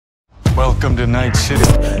Welcome to Night City.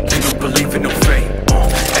 They don't believe in no fate.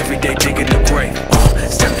 Every day digging the grave.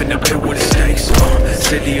 Stepping up here with the stakes.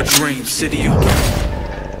 City of dreams, city of...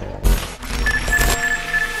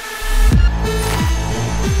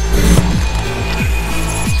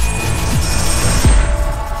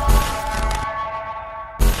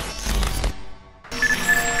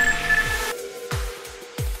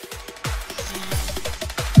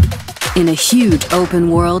 In a huge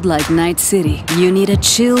open world like Night City, you need a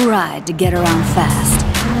chill ride to get around fast.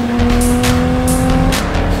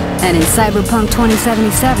 And in Cyberpunk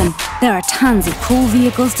 2077, there are tons of cool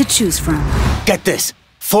vehicles to choose from. Get this!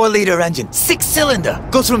 4-liter engine, 6-cylinder,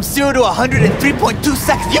 goes from 0 to 100 in 3.2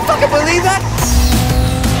 seconds. You fucking believe that?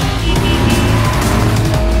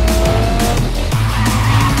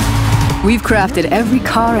 We've crafted every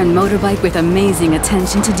car and motorbike with amazing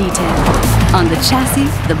attention to detail. On the chassis,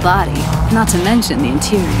 the body, not to mention the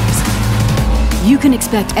interiors. You can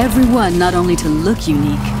expect every one not only to look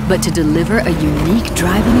unique, but to deliver a unique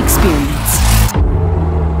driving experience.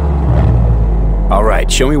 All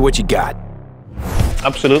right, show me what you got.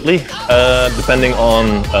 Absolutely. Depending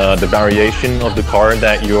on the variation of the car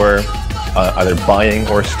that you're either buying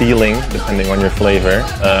or stealing, depending on your flavor,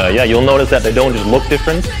 yeah, you'll notice that they don't just look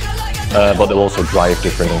different, but they'll also drive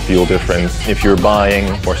different and feel different. If you're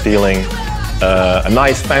buying or stealing a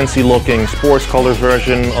nice fancy looking sports color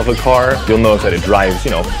version of a car, you'll notice that it drives,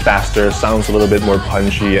 faster, sounds a little bit more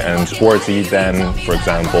punchy and sporty than, for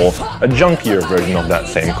example, a junkier version of that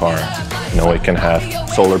same car. It can have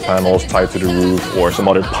solar panels tied to the roof or some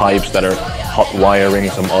other pipes that are hot wiring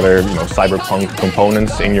some other, cyberpunk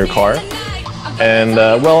components in your car. And,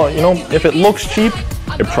 well, if it looks cheap,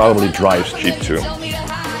 it probably drives cheap too.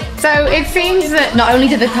 So it seems that not only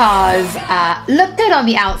do the cars look good on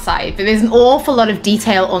the outside, but there's an awful lot of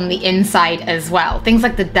detail on the inside as well. Things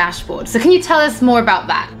like the dashboard. So can you tell us more about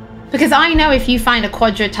that? Because I know if you find a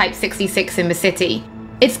Quadra Type 66 in the city,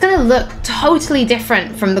 it's going to look totally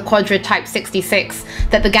different from the Quadra Type 66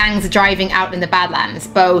 that the gangs are driving out in the Badlands,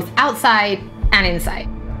 both outside and inside.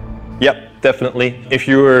 Yep. Definitely. If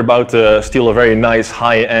you were about to steal a very nice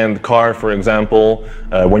high-end car, for example,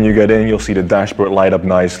 when you get in, you'll see the dashboard light up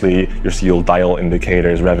nicely, you'll see your dial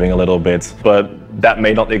indicators revving a little bit, but that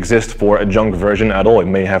may not exist for a junk version at all. It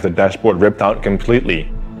may have the dashboard ripped out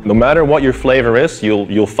completely. No matter what your flavor is,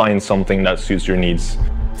 you'll find something that suits your needs.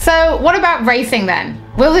 So what about racing then?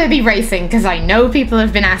 Will there be racing? Because I know people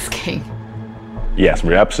have been asking. Yes,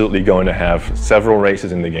 we're absolutely going to have several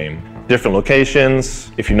races in the game. Different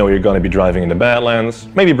locations, if you know you're going to be driving in the Badlands.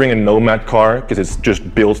 Maybe bring a Nomad car, because it's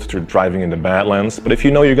just built to driving in the Badlands. But if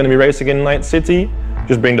you know you're going to be racing in Night City,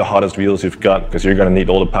 just bring the hottest wheels you've got, because you're going to need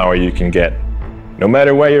all the power you can get. No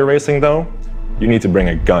matter where you're racing though, you need to bring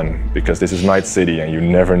a gun, because this is Night City and you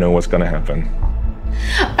never know what's going to happen.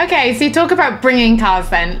 Okay, so you talk about bringing cars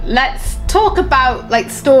then. Let's talk about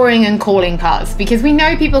storing and calling cars, because we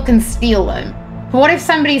know people can steal them. But what if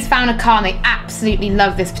somebody's found a car and they absolutely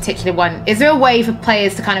love this particular one? Is there a way for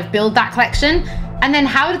players to kind of build that collection? And then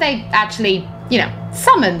how do they actually,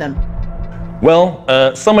 summon them?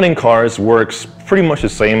 Well, summoning cars works pretty much the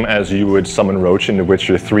same as you would summon Roach in The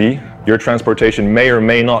Witcher 3. Your transportation may or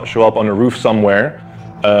may not show up on a roof somewhere,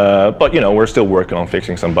 but we're still working on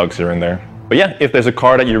fixing some bugs here and there. But yeah, if there's a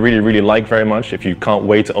car that you really, really like very much, if you can't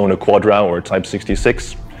wait to own a Quadra or a Type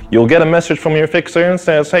 66, you'll get a message from your fixer and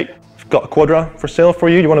says, hey, got a Quadra for sale for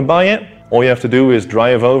you, you want to buy it? All you have to do is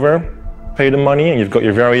drive over, pay the money, and you've got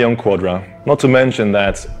your very own Quadra. Not to mention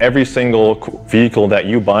that every single vehicle that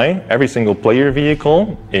you buy, every single player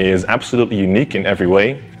vehicle, is absolutely unique in every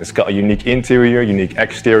way. It's got a unique interior, unique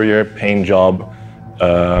exterior, paint job.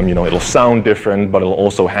 It'll sound different, but it'll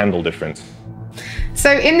also handle different.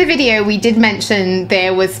 So in the video, we did mention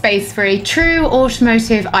there was space for a true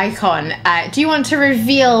automotive icon. Do you want to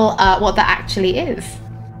reveal what that actually is?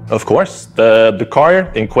 Of course. The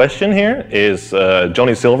car in question here is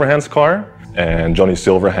Johnny Silverhand's car. And Johnny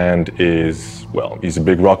Silverhand is, well, he's a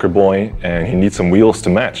big rocker boy and he needs some wheels to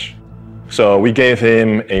match. So we gave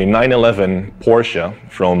him a 911 Porsche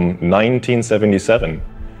from 1977,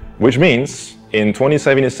 which means in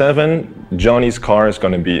 2077, Johnny's car is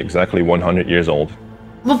going to be exactly 100 years old.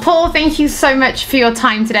 Well, Paul, thank you so much for your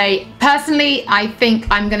time today. Personally, I think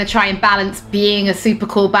I'm going to try and balance being a super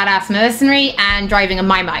cool badass mercenary and driving a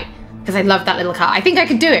Mai, because I love that little car. I think I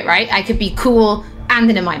could do it, right? I could be cool and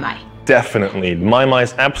in a Mai. Definitely. Mai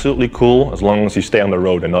is absolutely cool as long as you stay on the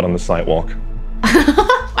road and not on the sidewalk.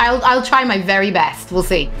 I'll try my very best. We'll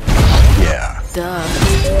see. Yeah. Duh.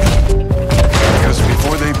 Because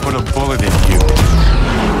before they put a bullet in you,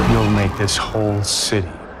 you'll make this whole city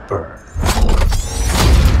burn.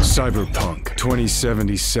 Cyberpunk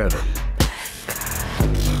 2077.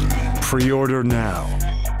 Pre-order now.